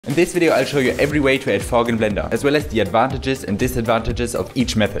In this video I'll show you every way to add fog in Blender, as well as the advantages and disadvantages of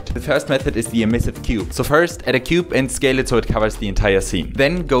each method. The first method is the emissive cube. So first, add a cube and scale it so it covers the entire scene.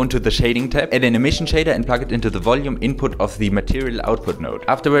 Then go into the shading tab, add an emission shader and plug it into the volume input of the material output node.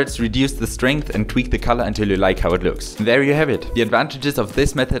 Afterwards, reduce the strength and tweak the color until you like how it looks. And there you have it. The advantages of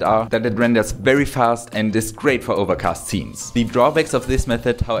this method are that it renders very fast and is great for overcast scenes. The drawbacks of this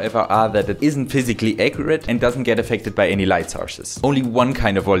method, however, are that it isn't physically accurate and doesn't get affected by any light sources. Only one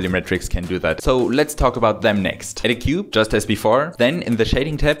kind of volumetrics can do that, so let's talk about them next. Add a cube, just as before. Then in the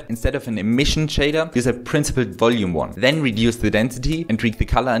shading tab, instead of an emission shader, use a principled volume one. Then reduce the density and tweak the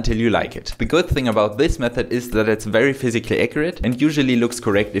color until you like it. The good thing about this method is that it's very physically accurate and usually looks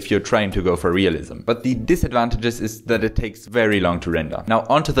correct if you're trying to go for realism. But the disadvantages is that it takes very long to render. Now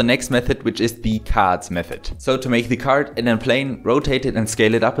on to the next method, which is the cards method. So to make the card, add a plane, rotate it and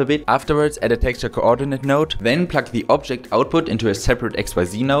scale it up a bit. Afterwards, add a texture coordinate node. Then plug the object output into a separate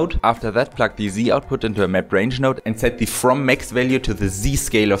XYZ node. After that, plug the Z output into a map range node and set the from max value to the Z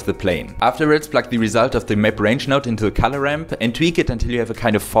scale of the plane. Afterwards, plug the result of the map range node into a color ramp and tweak it until you have a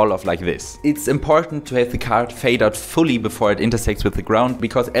kind of fall off like this. It's important to have the card fade out fully before it intersects with the ground,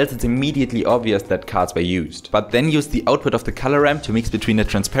 because else it's immediately obvious that cards were used. But then use the output of the color ramp to mix between a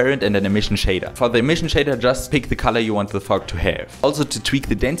transparent and an emission shader. For the emission shader, just pick the color you want the fog to have. Also, to tweak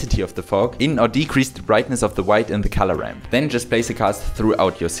the density of the fog, in or decrease the brightness of the white in the color ramp. Then just place the cards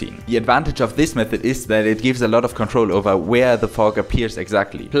throughout your scene. The advantage of this method is that it gives a lot of control over where the fog appears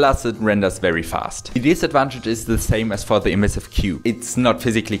exactly, plus it renders very fast. The disadvantage is the same as for the emissive cube. It's not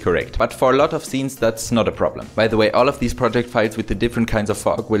physically correct, but for a lot of scenes that's not a problem. By the way, all of these project files with the different kinds of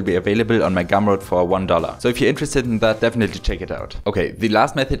fog will be available on my Gumroad for $1. So if you're interested in that, definitely check it out. Okay, the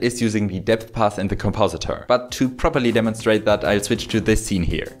last method is using the depth path and the compositor. But to properly demonstrate that, I'll switch to this scene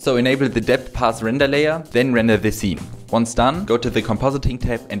here. So enable the depth path render layer, then render the scene. Once done, go to the compositing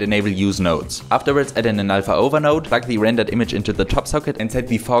tab and enable use nodes. Afterwards, add in an alpha over node, plug the rendered image into the top socket and set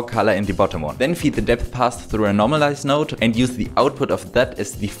the fog color in the bottom one. Then feed the depth path through a normalized node and use the output of that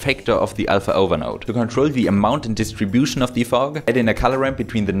as the factor of the alpha over node. To control the amount and distribution of the fog, add in a color ramp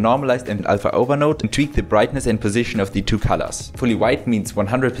between the normalized and alpha over node and tweak the brightness and position of the two colors. Fully white means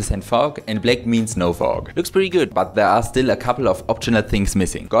 100% fog and black means no fog. Looks pretty good, but there are still a couple of optional things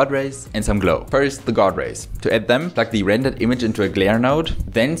missing. God rays and some glow. First, the God rays. To add them, plug the rendered image into a glare node,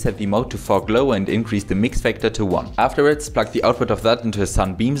 then set the mode to fog glow and increase the mix factor to 1. Afterwards, plug the output of that into a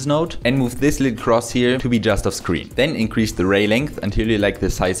sunbeams node and move this little cross here to be just off screen. Then increase the ray length until you like the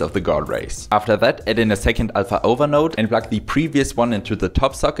size of the God rays. After that, add in a second alpha over node and plug the previous one into the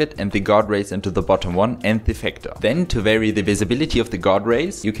top socket and the God rays into the bottom one and the factor. Then, to vary the visibility of the God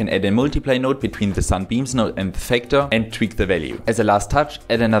rays, you can add a multiply node between the sunbeams node and the factor and tweak the value. As a last touch,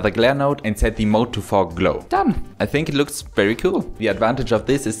 add another glare node and set the mode to fog glow. Done! I think it looks very cool. The advantage of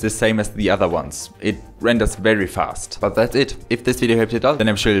this is the same as the other ones. It renders very fast. But that's it. If this video helped you at all, then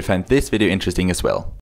I'm sure you'll find this video interesting as well.